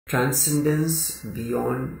Transcendence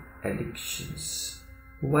beyond addictions.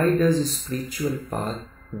 Why does a spiritual path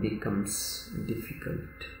becomes difficult?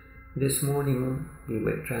 This morning we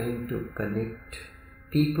were trying to connect.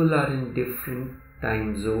 People are in different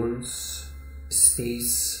time zones,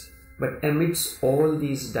 space, but amidst all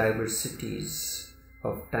these diversities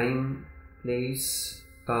of time, place,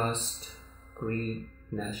 caste, creed,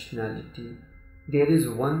 nationality, there is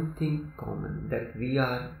one thing common, that we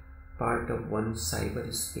are part of one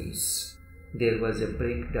cyberspace. There was a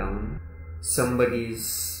breakdown.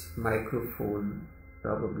 Somebody's microphone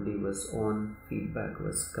probably was on, feedback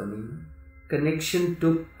was coming. Connection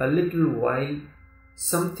took a little while.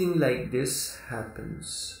 Something like this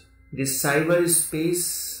happens. This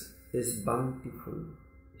cyberspace is bountiful.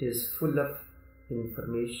 It is full of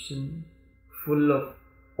information, full of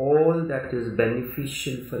all that is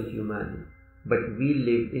beneficial for humanity. But we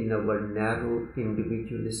live in our narrow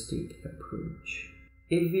individualistic approach.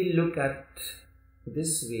 If we look at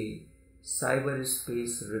this way,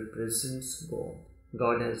 cyberspace represents God.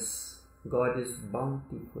 God is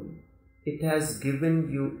bountiful. It has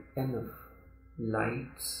given you enough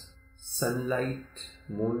lights, sunlight,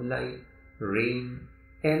 moonlight, rain,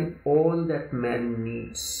 and all that man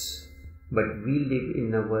needs. But we live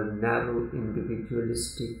in our narrow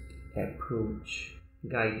individualistic approach,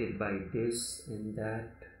 guided by this and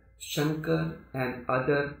that. Shankar and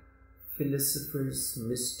other philosophers,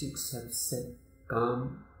 mystics have said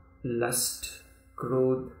calm, lust,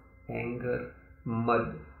 krodh, anger,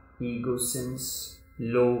 mad, ego sense,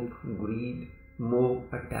 lobh, greed, moh,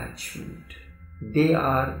 attachment. They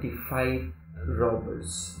are the 5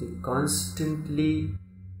 robbers. They constantly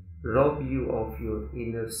rob you of your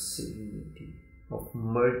inner serenity, of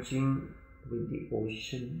merging with the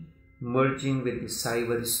ocean, merging with the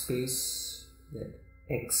cyberspace that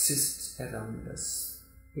exists around us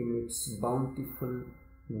in its bountiful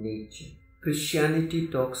nature. Christianity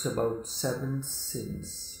talks about 7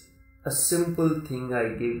 sins. A simple thing, I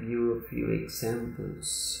give you a few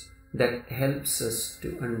examples that helps us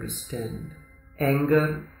to understand.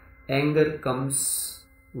 Anger comes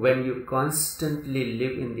when you constantly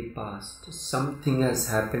live in the past. Something has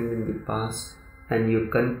happened in the past and you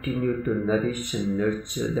continue to nourish and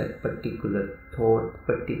nurture that particular thought,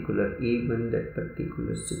 particular event, that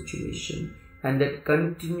particular situation. And that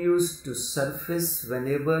continues to surface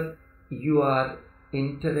whenever you are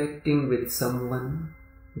interacting with someone.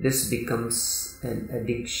 This becomes an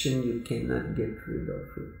addiction, you cannot get rid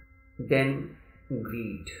of it. Then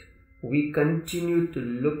greed. We continue to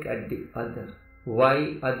look at the other.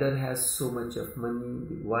 Why other has so much of money,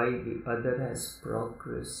 why the other has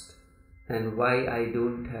progressed, and why I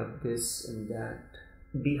don't have this and that.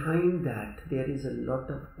 Behind that, there is a lot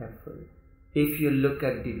of effort. If you look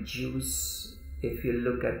at the Jews, if you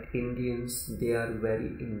look at Indians, they are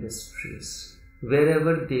very industrious.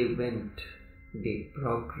 Wherever they went, they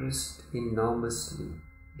progressed enormously.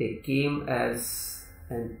 They came as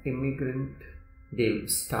an immigrant. They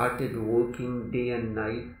started working day and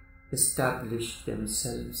night, established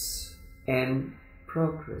themselves, and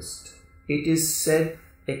progressed. It is said,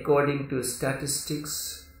 according to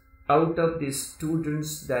statistics, out of the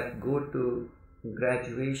students that go to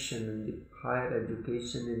graduation in the higher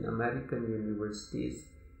education in American universities,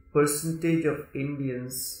 percentage of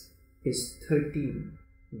Indians is 13.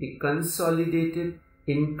 The consolidated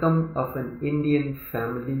income of an Indian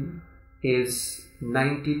family is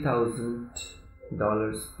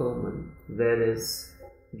 $90,000 per month, whereas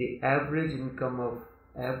the average income of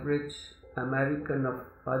average American of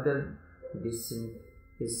other descent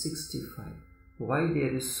is 65. Why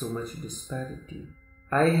there is so much disparity?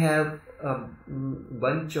 I have a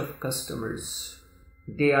bunch of customers.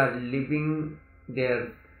 They are living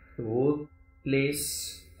their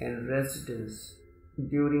workplace and residence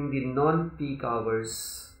during the non-peak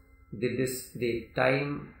hours. The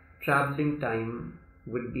traveling time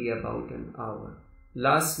would be about an hour.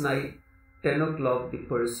 Last night, 10 o'clock, the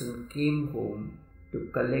person came home to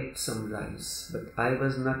collect some rice, but I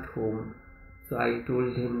was not home, so I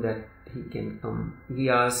told him that he can come. He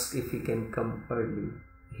asked if he can come early.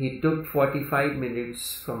 He took 45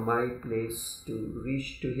 minutes from my place to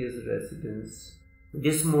reach to his residence.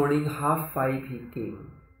 This morning, 5:30 he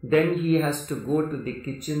came. Then he has to go to the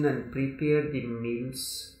kitchen and prepare the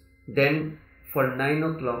meals. Then for 9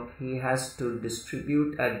 o'clock, he has to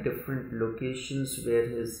distribute at different locations where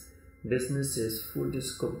his business is. Food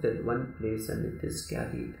is cooked at one place and it is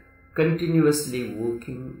carried. Continuously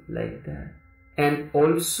working like that. And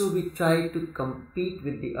also we try to compete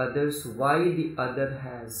with the others. Why the other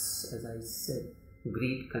has, as I said,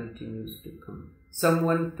 greed continues to come.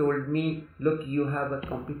 Someone told me, look, you have a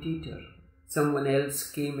competitor. someone else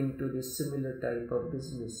came into this similar type of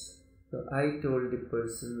business. So I told the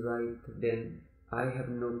person, right, then I have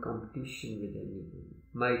no competition with anyone.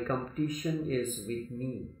 My competition is with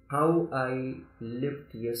me. How I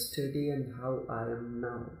lived yesterday and how I am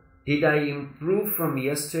now. Did I improve from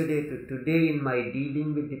yesterday to today in my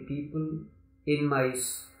dealing with the people, in my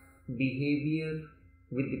behavior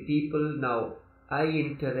with the people? Now I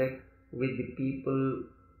interact with the people,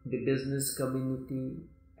 the business community,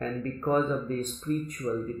 and because of the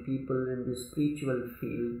spiritual, the people in the spiritual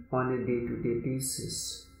field on a day-to-day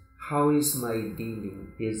basis. How is my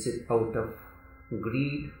dealing? Is it out of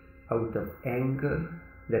greed, out of anger,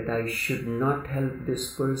 that I should not help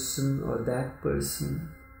this person or that person,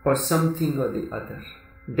 or something or the other?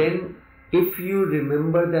 Then if you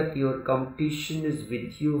remember that your competition is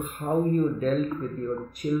with you, how you dealt with your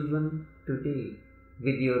children today,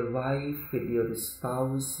 with your wife, with your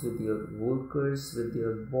spouse, with your workers, with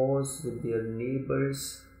your boss, with your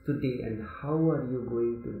neighbors today, and how are you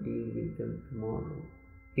going to deal with them tomorrow?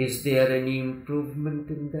 Is there any improvement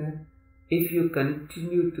in that? If you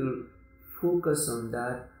continue to focus on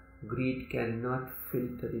that, greed cannot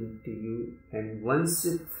filter into you, and once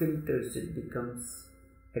it filters, it becomes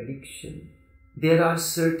addiction. There are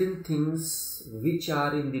certain things which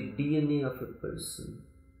are in the DNA of a person.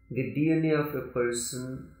 The DNA of a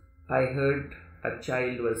person, I heard a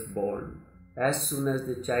child was born. As soon as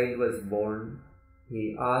the child was born,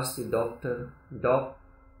 he asked the doctor, "Doc,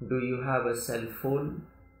 do you have a cell phone,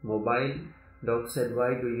 mobile?" Doc said, "Why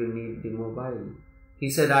do you need the mobile?" He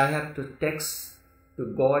said, "I have to text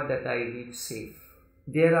to God that I reach safe."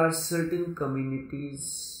 There are certain communities,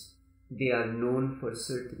 they are known for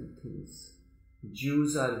certain things.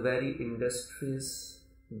 Jews are very industrious.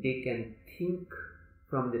 They can think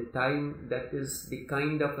from the time, that is the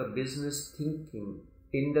kind of a business thinking,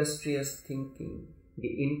 industrious thinking.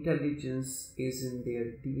 The intelligence is in their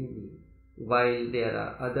DNA. While there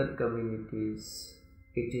are other communities,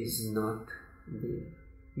 it is not there.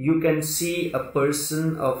 You can see a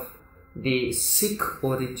person of the Sikh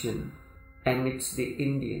origin, and it's the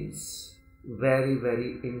Indians, very,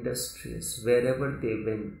 very industrious. Wherever they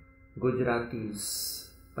went, Gujaratis,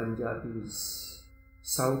 Punjabis,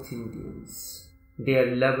 South Indians,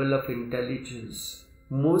 their level of intelligence,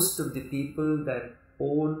 most of the people that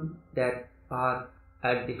own, that are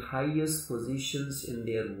at the highest positions in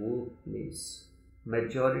their workplace,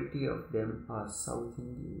 majority of them are South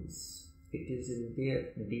Indians. It is in their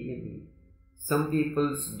DNA. Some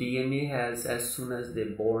people's DNA has, as soon as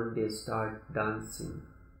they're born, they start dancing.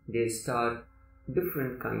 They start,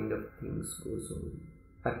 different kind of things goes on.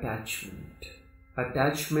 Attachment.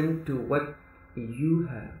 Attachment to what you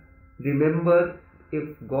have. Remember,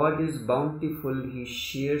 if God is bountiful, He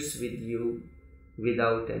shares with you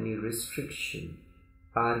without any restriction.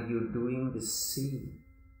 Are you doing the same?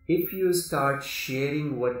 If you start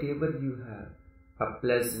sharing whatever you have, a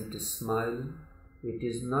pleasant smile, it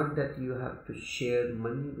is not that you have to share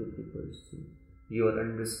money with the person. Your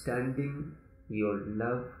understanding, your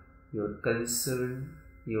love, your concern,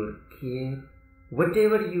 your care,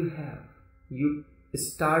 whatever you have, you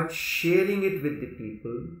start sharing it with the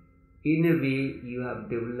people. In a way, you have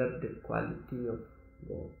developed the quality of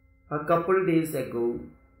God. A couple days ago,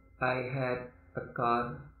 I had a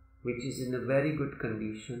car which is in a very good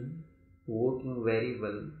condition, working very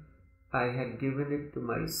well. I had given it to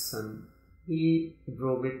my son. He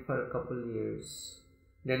drove it for a couple years.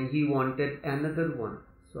 Then he wanted another one.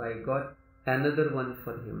 So I got another one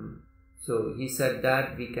for him. So he said,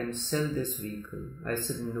 "Dad, we can sell this vehicle." I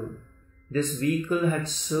said, "No. This vehicle had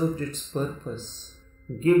served its purpose.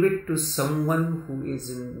 Give it to someone who is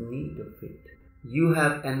in need of it. You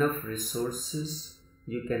have enough resources.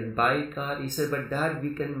 You can buy a car." He said, "But Dad,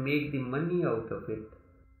 we can make the money out of it."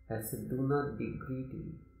 I said, "Do not be greedy.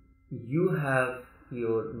 You have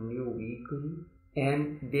your new vehicle,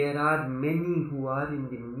 and there are many who are in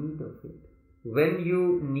the need of it. When you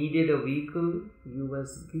needed a vehicle, you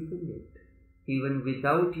was given it, even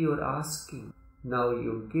without your asking. Now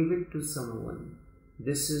you give it to someone.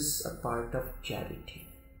 This is a part of charity.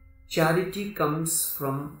 Charity comes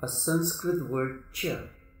from a Sanskrit word cha.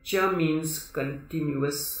 Cha means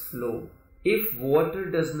continuous flow. If water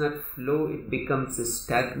does not flow, it becomes a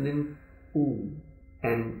stagnant pool,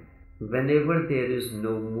 and whenever there is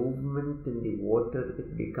no movement in the water,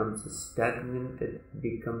 it becomes stagnant, it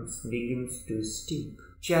begins to stink.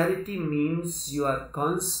 Charity means you are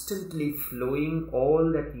constantly flowing.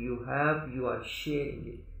 All that you have, you are sharing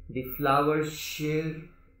it. The flowers share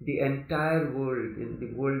the entire world. In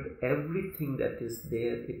the world, everything that is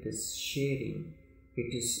there, it is sharing.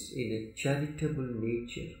 It is in a charitable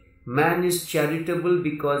nature. Man is charitable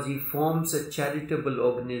because he forms a charitable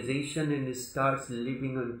organization and starts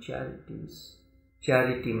living on charities.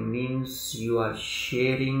 Charity means you are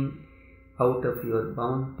sharing out of your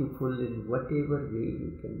bountiful in whatever way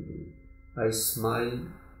you can do. I smile.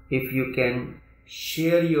 If you can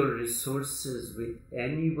share your resources with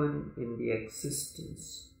anyone in the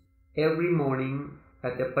existence. Every morning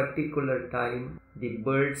at a particular time, the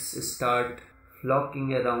birds start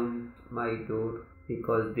flocking around my door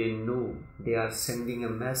because they know they are sending a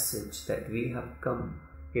message that we have come.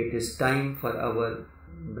 It is time for our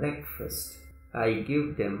breakfast. I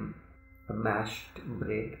give them a mashed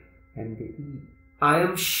bread and they eat. I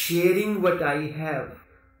am sharing what I have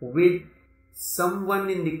with someone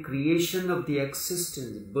in the creation of the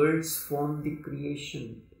existence. Birds form the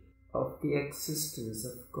creation of the existence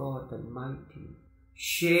of God Almighty.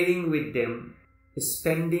 Sharing with them,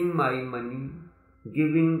 spending my money,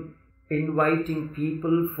 inviting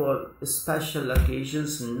people for special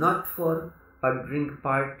occasions, not for a drink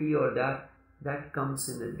party or that comes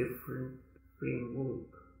in a different framework.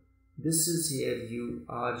 This is here you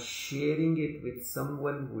are sharing it with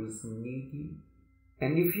someone who is needy.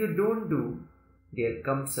 And if you don't do, there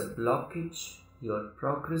comes a blockage, your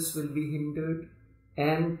progress will be hindered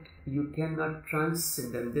and you cannot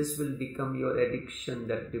transcend, and this will become your addiction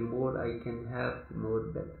that the more I can have, the more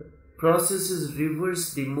better. Process is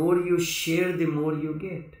reversed. The more you share, the more you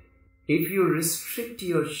get. If you restrict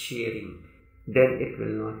your sharing, then it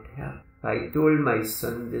will not happen. I told my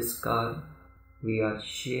son, this car, we are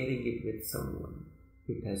sharing it with someone.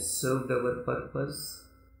 It has served our purpose.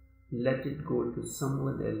 Let it go to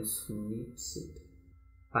someone else who needs it.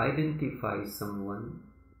 Identify someone,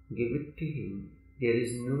 give it to him. There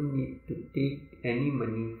is no need to take any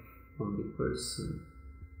money from the person.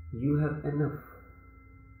 You have enough.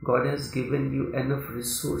 God has given you enough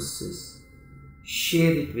resources.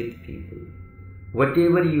 Share it with people.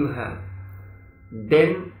 Whatever you have,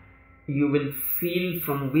 then you will feel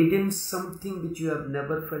from within something which you have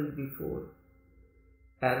never felt before.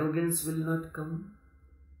 Arrogance will not come.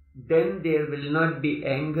 Then there will not be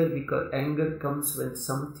anger, because anger comes when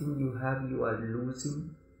something you have you are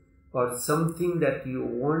losing, or something that you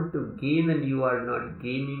want to gain and you are not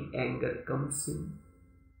gaining. Anger comes in.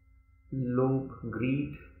 Lobe,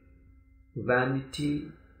 greed, vanity,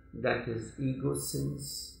 that is ego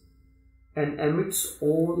sins. And amidst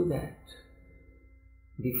all that,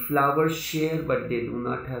 the flowers share but they do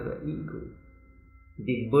not have an ego.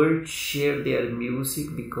 The birds share their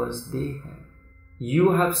music because they have.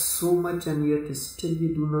 You have so much and yet still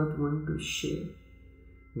you do not want to share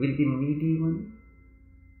with the needy one.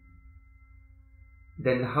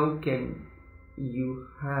 Then how can you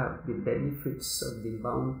have the benefits of the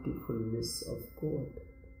bountifulness of God?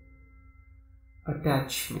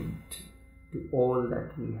 Attachment to all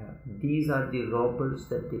that we have. These are the robbers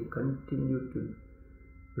that they continue to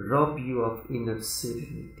rob you of inner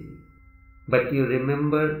serenity. But you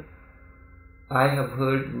remember, I have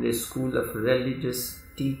heard in the school of religious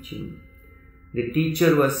teaching, the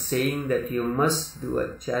teacher was saying that you must do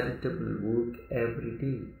a charitable work every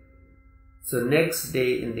day. So next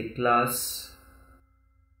day in the class,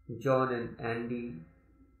 John and Andy,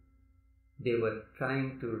 they were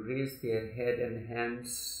trying to raise their head and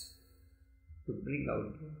hands to bring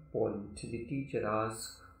out the point. The teacher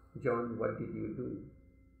asked, John, what did you do?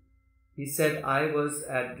 He said, I was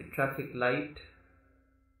at the traffic light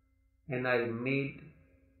and I made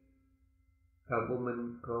a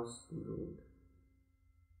woman cross the road.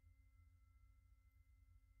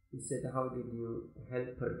 He said, how did you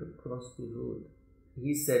help her to cross the road?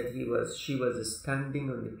 He said she was standing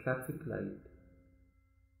on the traffic light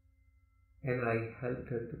and I helped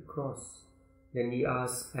her to cross. Then he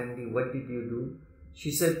asked Andy, what did you do?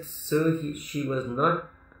 She said, sir, she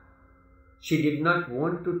did not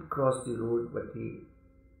want to cross the road, but he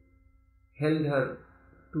held her,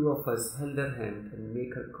 two of us held her hand and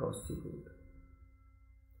make her cross the road.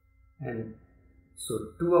 And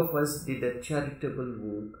so two of us did a charitable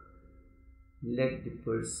work, let the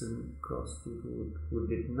person cross the road who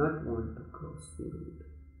did not want to cross the road.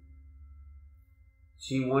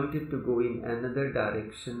 She wanted to go in another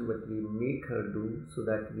direction, but we make her do so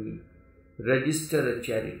that we register a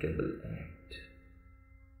charitable act.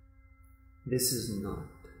 This is not.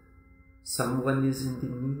 Someone is in the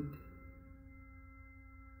need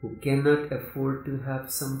who cannot afford to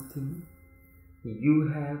have something. You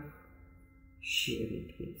have, share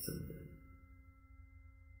it with someone.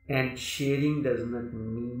 And sharing does not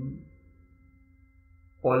mean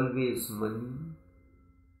always money,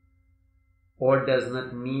 or does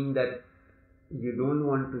not mean that you don't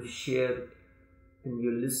want to share and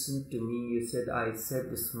you listened to me. You said, I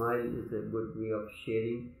said the smile is a good way of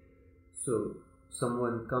sharing. So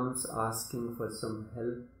someone comes asking for some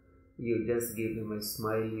help, you just give him a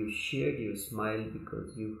smile. You shared your smile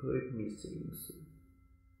because you heard me saying so.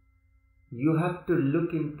 You have to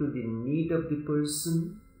look into the need of the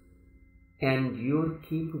person and your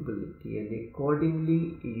capability, and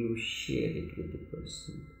accordingly you share it with the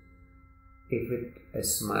person. If a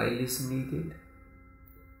smile is needed,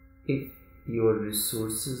 if your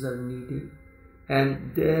resources are needed,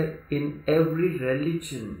 and there in every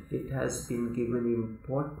religion it has been given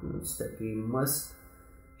importance that we must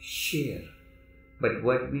share. But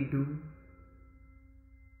what we do,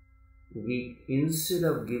 we instead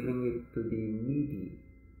of giving it to the needy,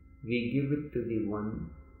 we give it to the one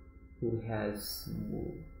who has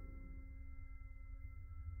more.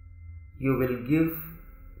 You will give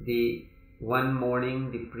one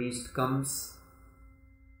morning the priest comes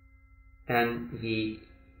and in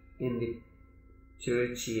the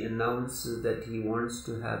church he announces that he wants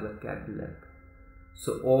to have a Cadillac.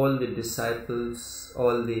 So all the disciples,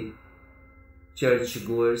 all the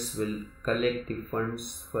churchgoers will collect the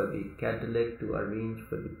funds for the Cadillac to arrange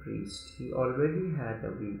for the priest. He already had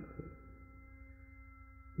a vehicle.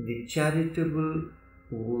 The charitable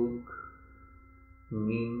work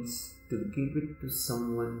means to give it to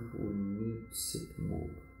someone who needs it more.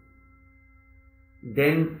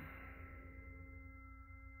 Then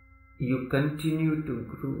you continue to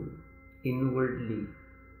grow inwardly,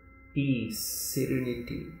 peace,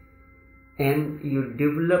 serenity, and you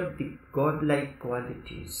develop the godlike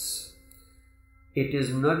qualities. It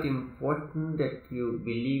is not important that you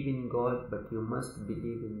believe in God, but you must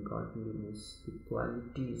believe in godliness, the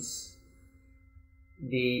qualities.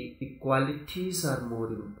 The qualities are more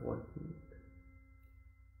important.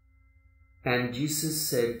 And Jesus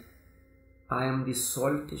said, I am the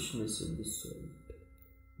saltishness in the soul.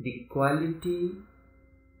 The quality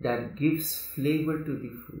that gives flavor to the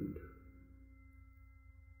food.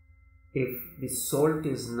 If the salt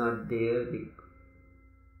is not there,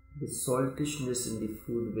 the saltishness in the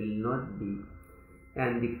food will not be,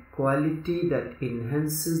 and the quality that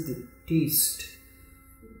enhances the taste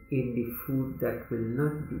in the food, that will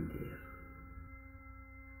not be there.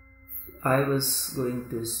 I was going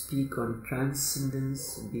to speak on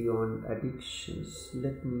transcendence beyond addictions.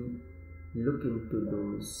 Let me look into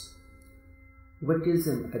those. What is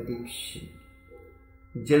an addiction?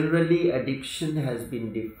 Generally, addiction has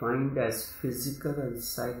been defined as physical and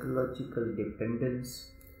psychological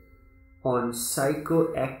dependence on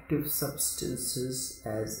psychoactive substances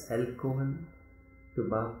as alcohol,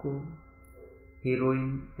 tobacco,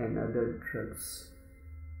 heroin, and other drugs.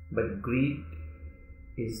 But greed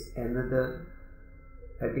is another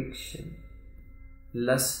addiction.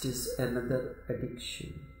 Lust is another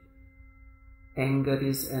addiction. Anger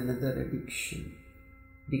is another addiction.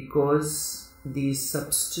 Because these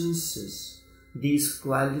substances, these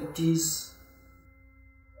qualities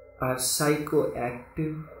are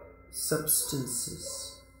psychoactive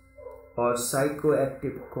substances or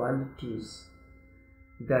psychoactive qualities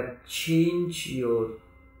that change your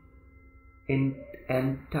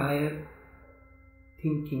entire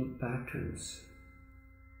thinking patterns.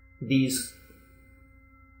 These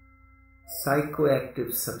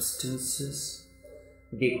psychoactive substances,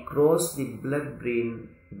 they cross the blood-brain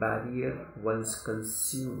barrier once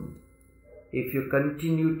consumed. If you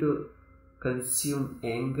continue to consume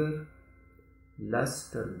anger,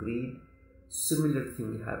 lust or greed, similar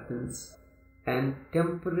thing happens, and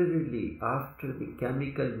temporarily after the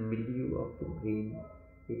chemical milieu of the brain,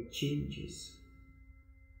 it changes.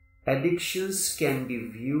 Addictions can be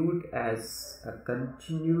viewed as a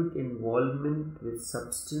continued involvement with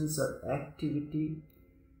substance or activity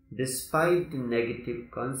despite the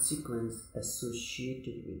negative consequence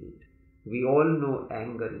associated with it. We all know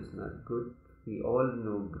anger is not good. We all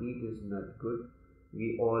know greed is not good.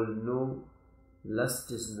 We all know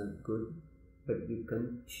lust is not good. But we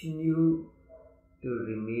continue to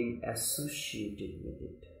remain associated with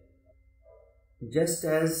it. Just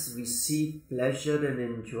as we seek pleasure and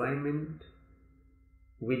enjoyment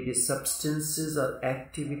with the substances or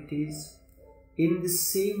activities, in the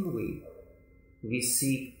same way, we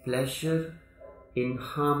seek pleasure in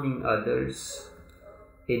harming others,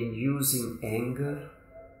 in using anger,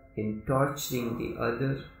 in torturing the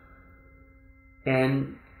other,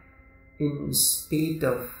 and in spite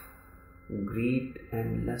of greed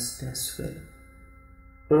and lust as well.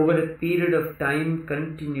 Over a period of time,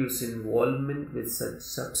 continuous involvement with such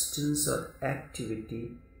substance or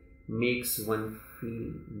activity makes one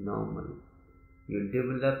feel normal. You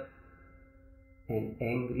develop an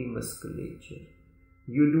angry musculature.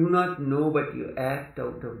 You do not know, but you act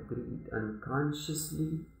out of greed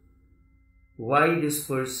unconsciously. Why this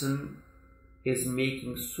person is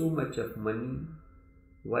making so much of money?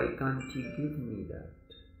 Why can't he give me that?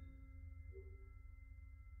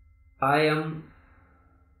 I am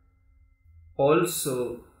also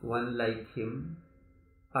one like him.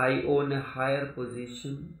 I own a higher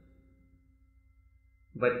position,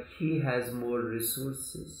 but he has more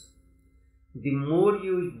resources. The more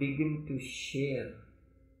you begin to share,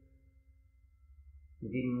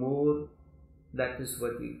 the more, that is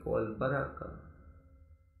what we call barakah,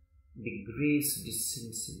 the grace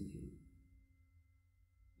descends in you.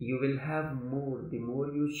 You will have more. The more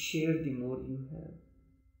you share, the more you have.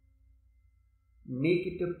 Make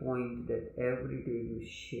it a point that every day you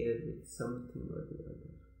share with something or the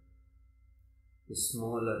other,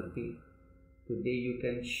 small or big. Today you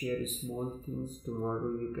can share small things,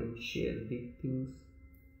 tomorrow you can share big things.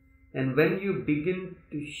 And when you begin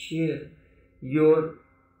to share, your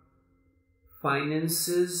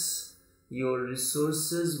finances, your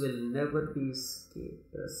resources will never be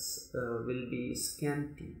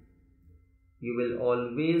scanty. You will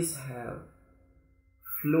always have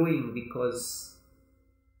flowing, because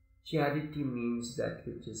charity means that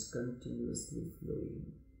which is continuously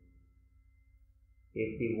flowing.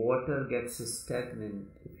 If the water gets stagnant,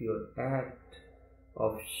 if your act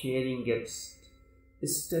of sharing gets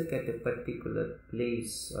stuck at a particular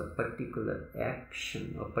place or particular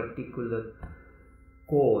action or particular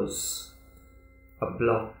cause, a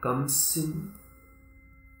block comes in,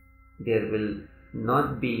 there will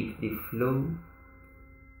not be the flow,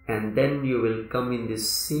 and then you will come in the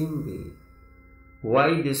same way.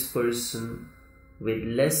 Why this person with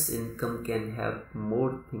less income can have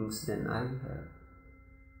more things than I have?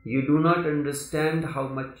 You do not understand how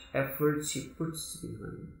much effort she puts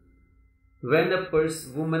behind. When a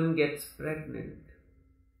woman gets pregnant,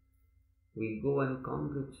 we go and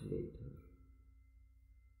congratulate her.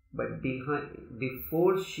 But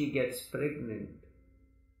before she gets pregnant,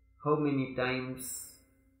 how many times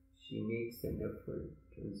she makes an effort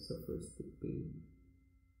and suffers the pain?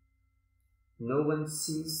 No one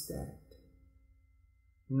sees that.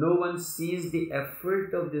 No one sees the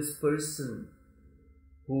effort of this person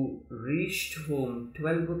who reached home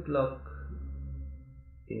 12 o'clock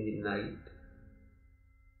in the night,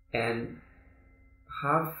 and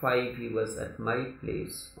 4:30 he was at my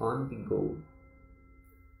place on the go,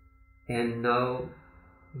 and now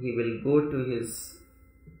he will go to his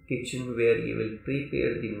kitchen where he will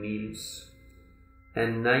prepare the meals,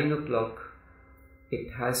 and 9 o'clock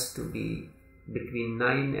it has to be between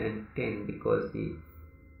 9 and 10, because the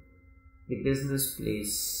business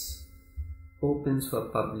place opens for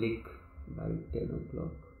public by 10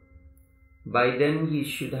 o'clock. By then he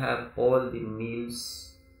should have all the meals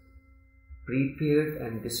prepared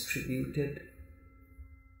and distributed,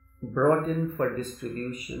 brought in for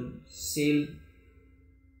distribution, sailed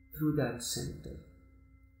through that center.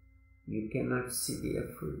 You cannot see the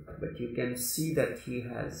effort, but you can see that he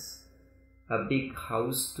has a big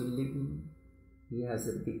house to live in. He has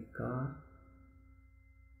a big car.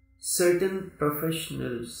 Certain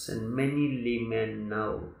professionals and many laymen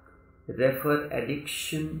now refer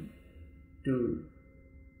addiction to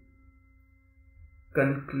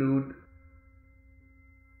conclude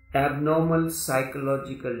abnormal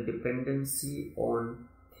psychological dependency on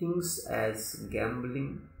things as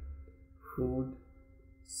gambling, food,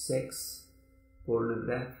 sex,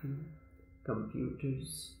 pornography,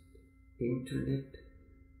 computers, internet,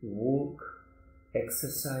 work,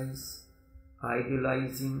 exercise,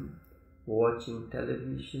 idolizing, watching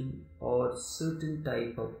television, or certain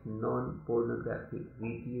type of non-pornographic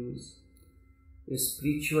videos,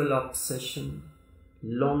 spiritual obsession,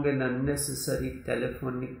 long and unnecessary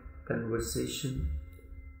telephonic conversation,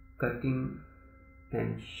 cutting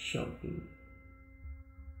and shopping.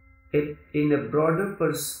 In a broader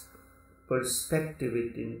perspective,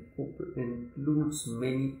 it includes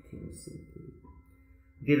many things.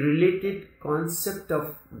 The related concept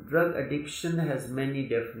of drug addiction has many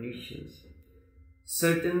definitions.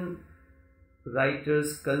 Certain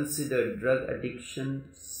writers consider drug addiction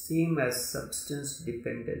same as substance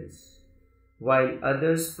dependence, while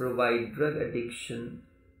others provide drug addiction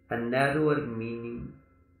a narrower meaning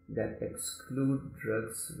that exclude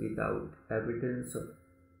drugs without evidence of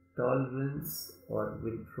tolerance or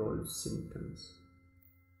withdrawal symptoms.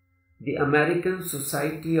 The American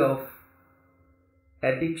Society of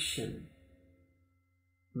Addiction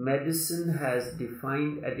Medicine has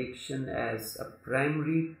defined addiction as a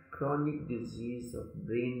primary chronic disease of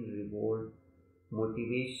brain revolt,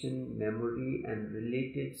 motivation, memory, and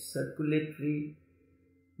related circulatory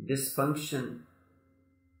dysfunction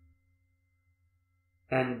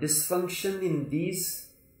And dysfunction in these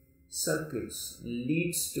circuits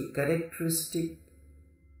leads to characteristic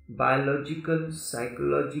biological,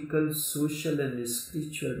 psychological, social and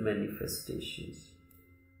spiritual manifestations.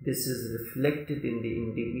 This is reflected in the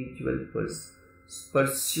individual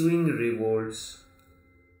pursuing rewards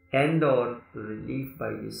and or relief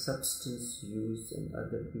by the substance use and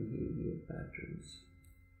other behavior patterns.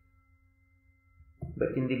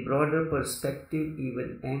 But in the broader perspective,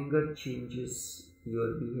 even anger changes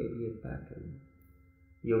your behavior pattern.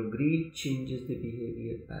 Your greed changes the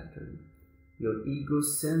behavior pattern. Your ego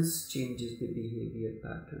sense changes the behavior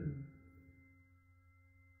pattern.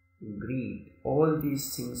 Greed, all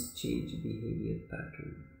these things change behavior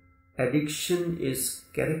pattern. Addiction is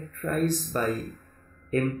characterized by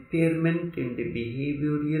impairment in the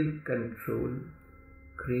behavioral control,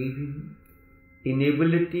 craving,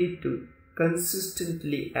 inability to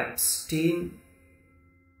consistently abstain,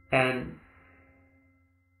 and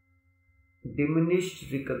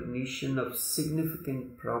diminished recognition of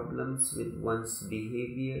significant problems with one's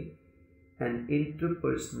behavior and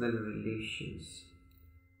interpersonal relations.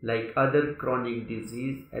 Like other chronic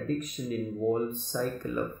disease, addiction involves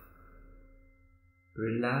cycle of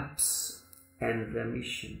relapse and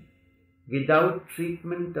remission. Without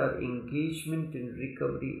treatment or engagement in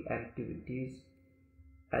recovery activities,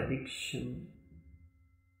 addiction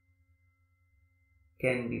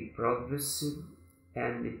can be progressive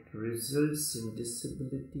and it results in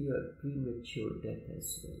disability or premature death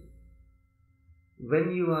as well.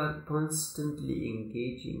 When you are constantly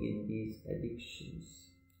engaging in these addictions,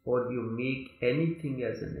 or you make anything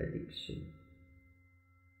as an addiction,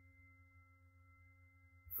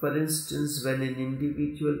 for instance, when an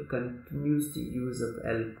individual continues the use of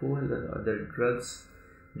alcohol or other drugs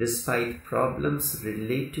despite problems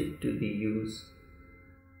related to the use,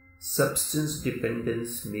 substance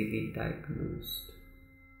dependence may be diagnosed.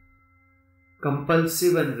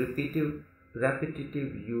 Compulsive and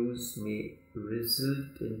repetitive use may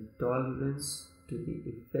result in tolerance to the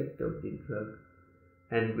effect of the drug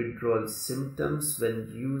and withdrawal symptoms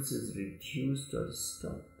when use is reduced or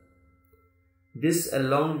stopped. This,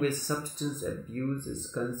 along with substance abuse, is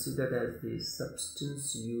considered as the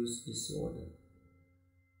substance use disorder.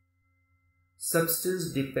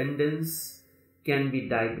 Substance dependence can be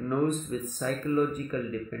diagnosed with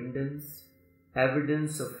psychological dependence,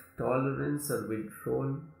 evidence of tolerance or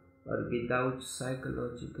withdrawal, or without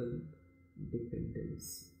psychological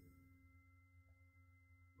dependency.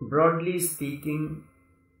 Broadly speaking,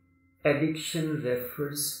 addiction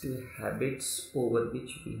refers to habits over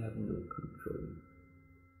which we have no control.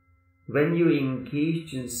 When you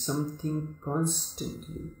engage in something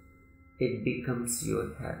constantly, it becomes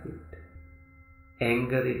your habit.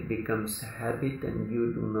 Anger, it becomes a habit and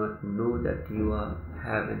you do not know that you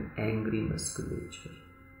have an angry musculature.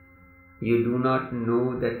 You do not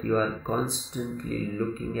know that you are constantly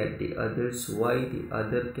looking at the others, why the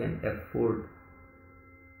other can afford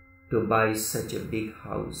to buy such a big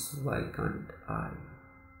house, why can't I?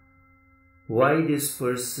 Why this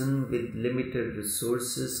person with limited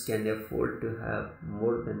resources can afford to have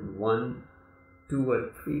more than 1, 2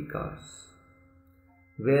 or 3 cars,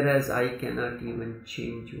 whereas I cannot even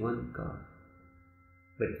change 1 car.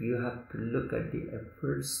 But you have to look at the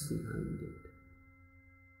efforts behind it.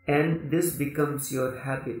 And this becomes your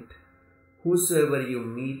habit. Whosoever you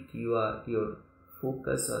meet, your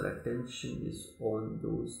focus or attention is on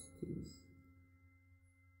those things.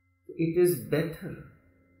 It is better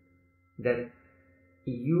that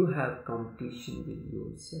you have competition with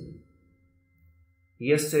yourself.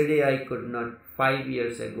 Yesterday 5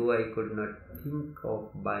 years ago, I could not think of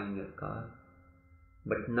buying a car.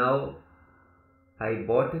 But now I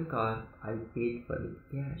bought a car, I paid for it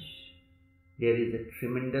cash. There is a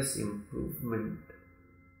tremendous improvement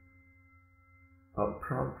of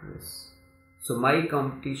progress. So my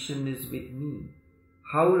competition is with me.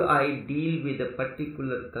 How I deal with a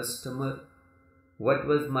particular customer, what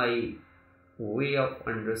was my way of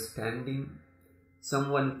understanding?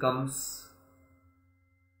 Someone comes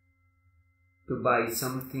to buy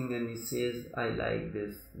something and he says, I like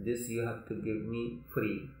this you have to give me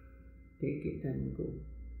free. Take it and go.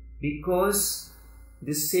 Because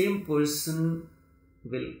the same person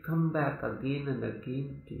will come back again and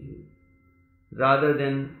again to you. Rather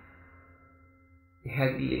than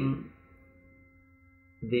haggling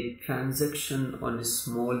the transaction on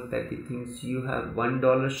small petty things, you have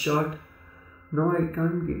 $1 short. No, I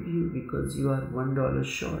can't give you because you are $1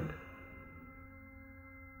 short.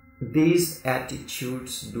 These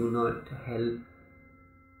attitudes do not help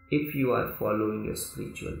if you are following a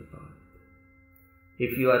spiritual path.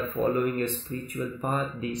 If you are following a spiritual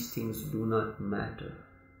path, these things do not matter.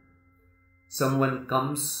 Someone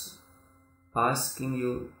comes asking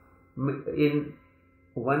you, in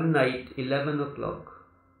one night, 11 o'clock,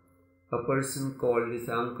 a person called, his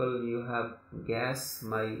uncle, you have gas,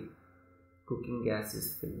 my cooking gas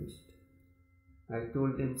is finished. I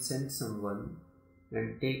told him, send someone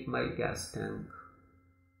and take my gas tank,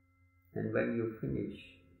 and when you finish,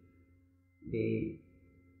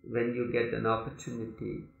 when you get an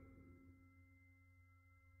opportunity,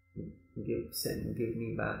 give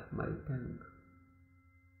me back my tank.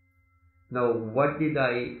 Now, what did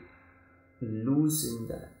I lose in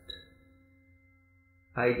that?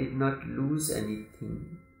 I did not lose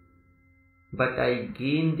anything, but I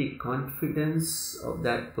gained the confidence of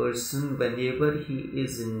that person. Whenever he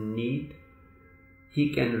is in need, he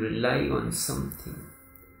can rely on something.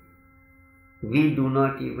 We do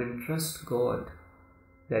not even trust God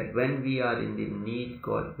that when we are in the need,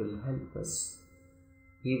 God will help us.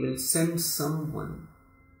 He will send someone.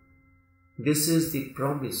 This is the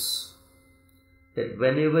promise, that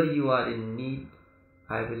whenever you are in need,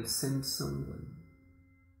 I will send someone.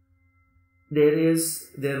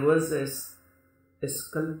 There was a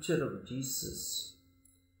sculpture of Jesus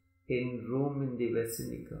in Rome, in the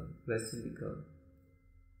Basilica.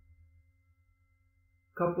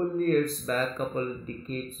 Couple of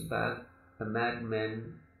decades back, a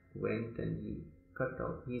madman went and he cut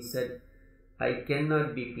off. He said, I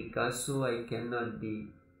cannot be Picasso, I cannot be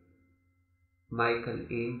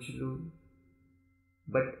Michelangelo,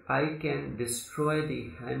 but I can destroy the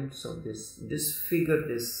hands of this figure,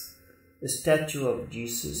 this statue of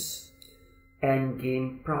Jesus, and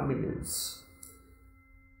gain prominence.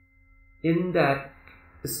 In that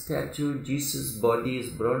statue, Jesus' body is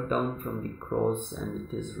brought down from the cross and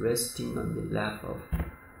it is resting on the lap of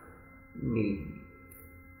Mary.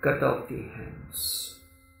 Cut off the hands.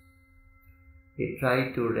 They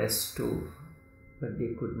tried to restore, but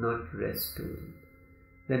they could not restore it.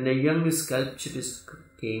 Then a young sculpturist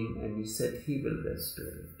came and he said he will restore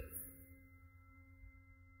it.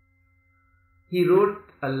 He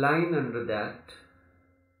wrote a line under that,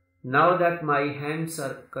 now that my hands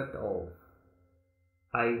are cut off,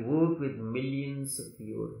 I work with millions of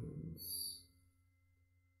your hands.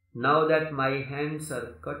 Now that my hands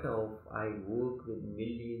are cut off, I work with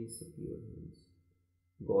millions of your hands.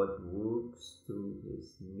 God works through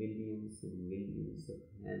his millions and millions of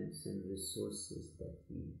hands and resources that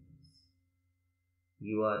he has.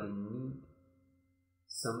 You are in need.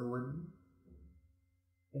 Someone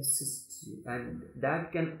assists you, and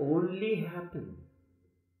that can only happen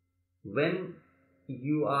when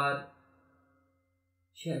you are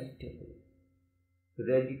charitable,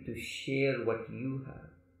 ready to share what you have.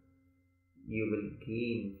 You will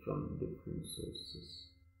gain from different sources.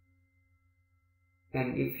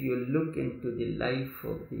 And if you look into the life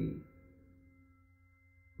of the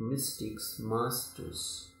mystics,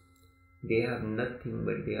 masters, they have nothing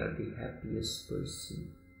but they are the happiest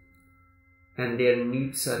person. And their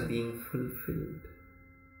needs are being fulfilled.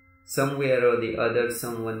 Somewhere or the other,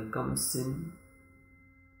 someone comes in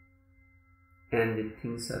and the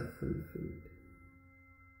things are fulfilled.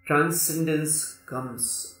 Transcendence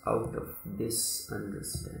comes out of this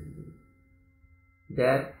understanding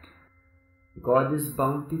that God is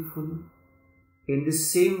bountiful. In the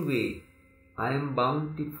same way, I am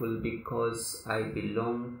bountiful because I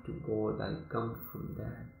belong to God. I come from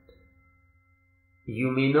that.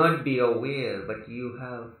 You may not be aware, but you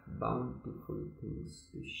have bountiful things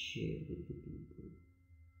to share with the people.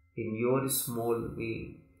 In your small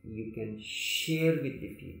way, you can share with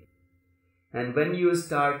the people. And when you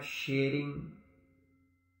start sharing,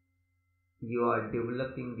 you are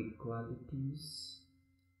developing the qualities,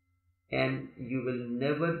 and you will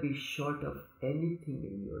never be short of anything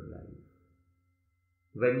in your life.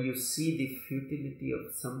 When you see the futility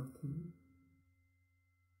of something,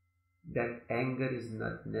 that anger is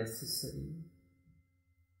not necessary,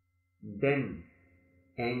 then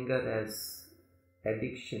anger as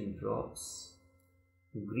addiction drops,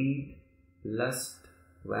 greed, lust,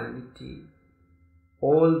 vanity,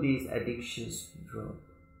 all these addictions drop.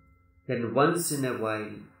 Then once in a while,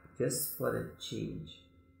 just for a change,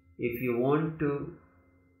 if you want to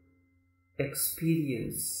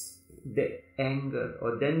experience the anger,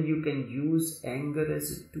 or then you can use anger as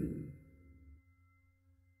a tool.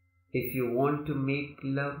 If you want to make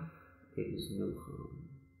love, there is no harm.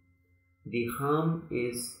 The harm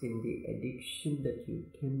is in the addiction that you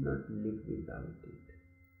cannot live without it.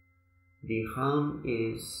 The harm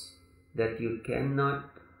is that you cannot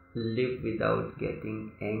live without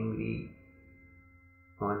getting angry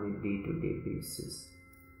on a day-to-day basis.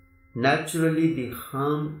 Naturally, the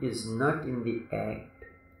harm is not in the act.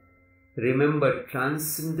 Remember,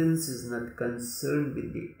 transcendence is not concerned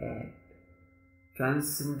with the act.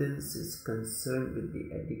 Transcendence is concerned with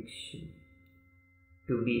the addiction.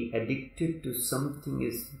 To be addicted to something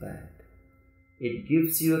is bad. It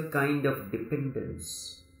gives you a kind of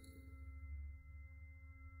dependence.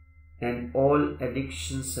 And all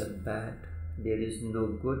addictions are bad. There is no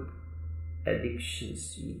good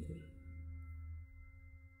addictions either.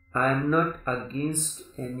 I am not against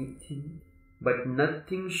anything, but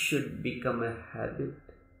nothing should become a habit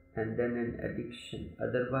and then an addiction.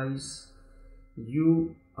 Otherwise,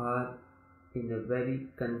 you are in a very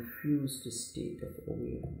confused state of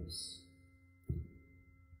awareness.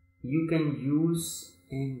 You can use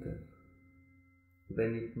anger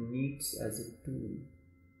when it needs as a tool.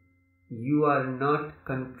 You are not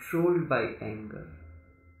controlled by anger.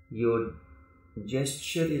 Your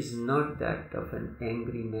gesture is not that of an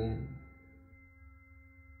angry man.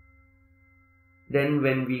 Then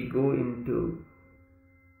when we go in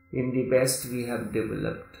the West, we have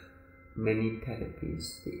developed many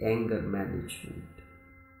therapies, the anger management.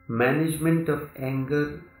 Management of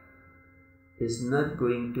anger is not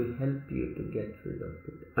going to help you to get rid of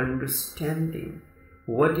it. Understanding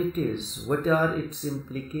what it is, what are its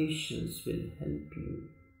implications will help you.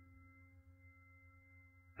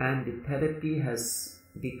 And the therapy has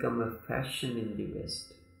become a fashion in the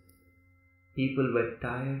West. People were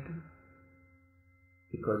tired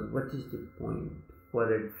because what is the point?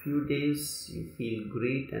 For a few days you feel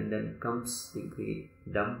great and then comes the great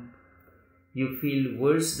dump. You feel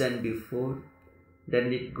worse than before.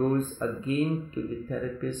 Then it goes again to the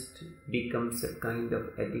therapist, becomes a kind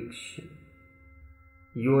of addiction.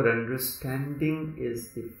 Your understanding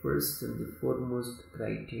is the first and the foremost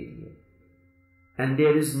criteria. And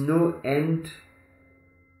there is no end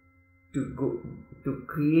to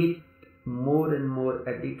create more and more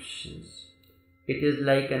addictions. It is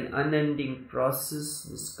like an unending process.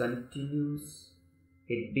 This continues.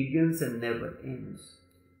 It begins and never ends.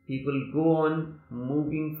 People go on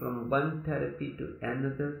moving from one therapy to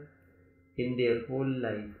another in their whole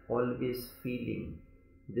life, always feeling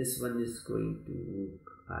this one is going to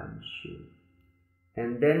work, I am sure.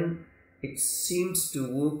 And then it seems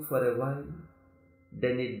to work for a while.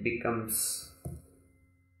 Then it becomes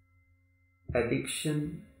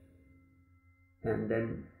addiction, and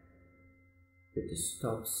then it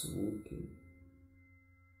stops working.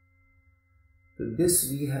 So this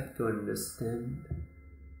we have to understand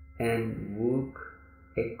and work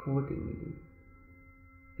accordingly.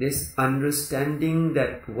 This understanding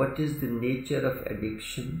that what is the nature of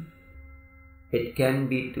addiction, it can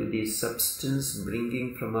be to the substance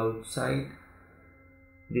bringing from outside.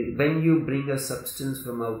 When you bring a substance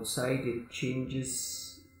from outside, it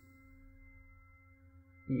changes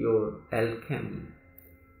your alchemy.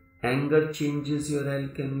 Anger changes your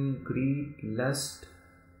alchemy, greed, lust,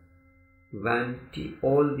 vanity,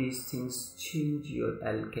 all these things change your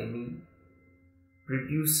alchemy,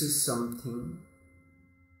 produces something,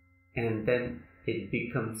 and then it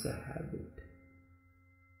becomes a habit.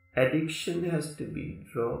 Addiction has to be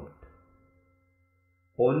dropped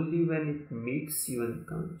only when it makes you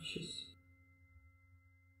unconscious.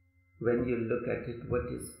 When you look at it, what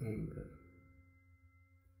is anger?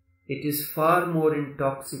 It is far more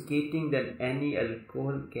intoxicating than any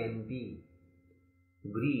alcohol can be.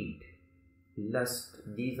 Greed, lust,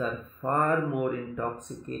 these are far more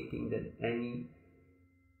intoxicating than any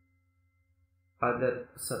other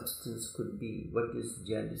substance could be. What is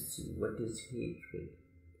jealousy? What is hatred?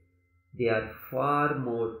 They are far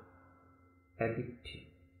more addictive.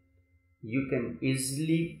 You can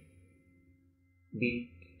easily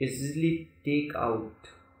take out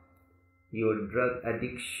your drug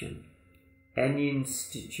addiction. Any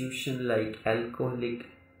institution like Alcoholics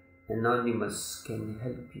Anonymous can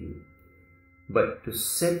help you. But to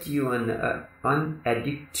set you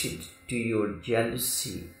unaddicted to your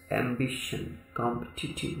jealousy, ambition,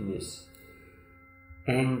 competitiveness,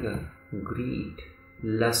 anger, greed,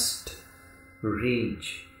 lust,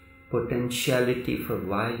 rage, potentiality for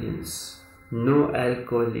violence, no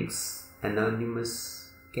Alcoholics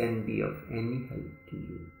Anonymous can be of any help to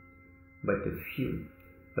you. But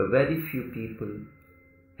a very few people,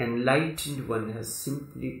 enlightened one has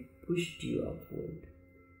simply pushed you upward.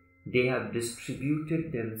 They have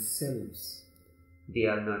distributed themselves. They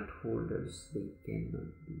are not holders, they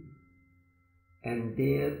cannot be. And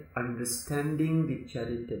their understanding the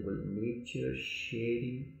charitable nature,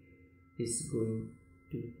 sharing, is going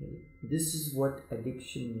to help. This is what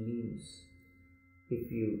addiction means.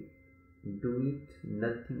 If you do it,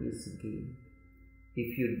 nothing is gained.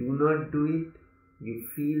 If you do not do it, you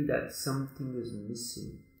feel that something is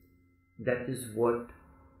missing. That is what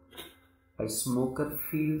a smoker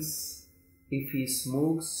feels. If he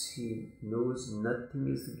smokes, he knows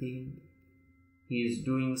nothing is gained. He is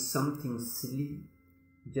doing something silly,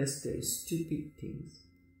 just a stupid things,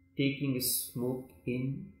 taking smoke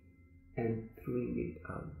in and throwing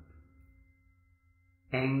it out.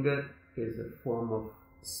 Anger is a form of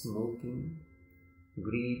smoking.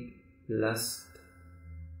 Greed, lust,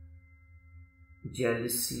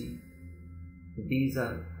 jealousy, these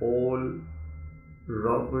are all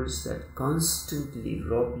robbers that constantly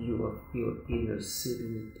rob you of your inner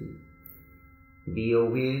serenity. Be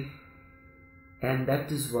aware, and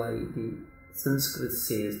that is why the Sanskrit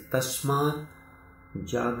says, Tashmat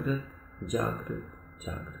Jagrat, Jagrat,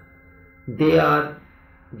 Jagrat. They are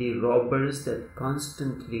the robbers that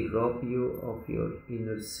constantly rob you of your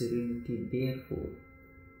inner serenity. Therefore,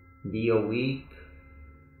 be awake,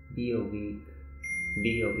 be awake,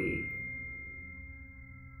 be awake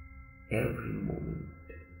every moment.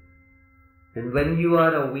 And when you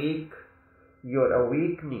are awake, your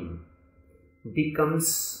awakening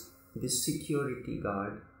becomes the security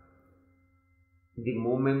guard. The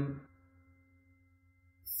moment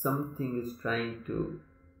something is trying to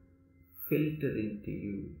filter into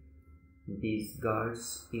you, these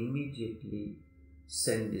guards immediately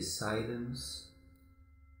send the sirens,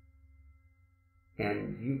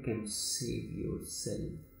 and you can save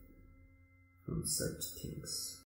yourself from such things.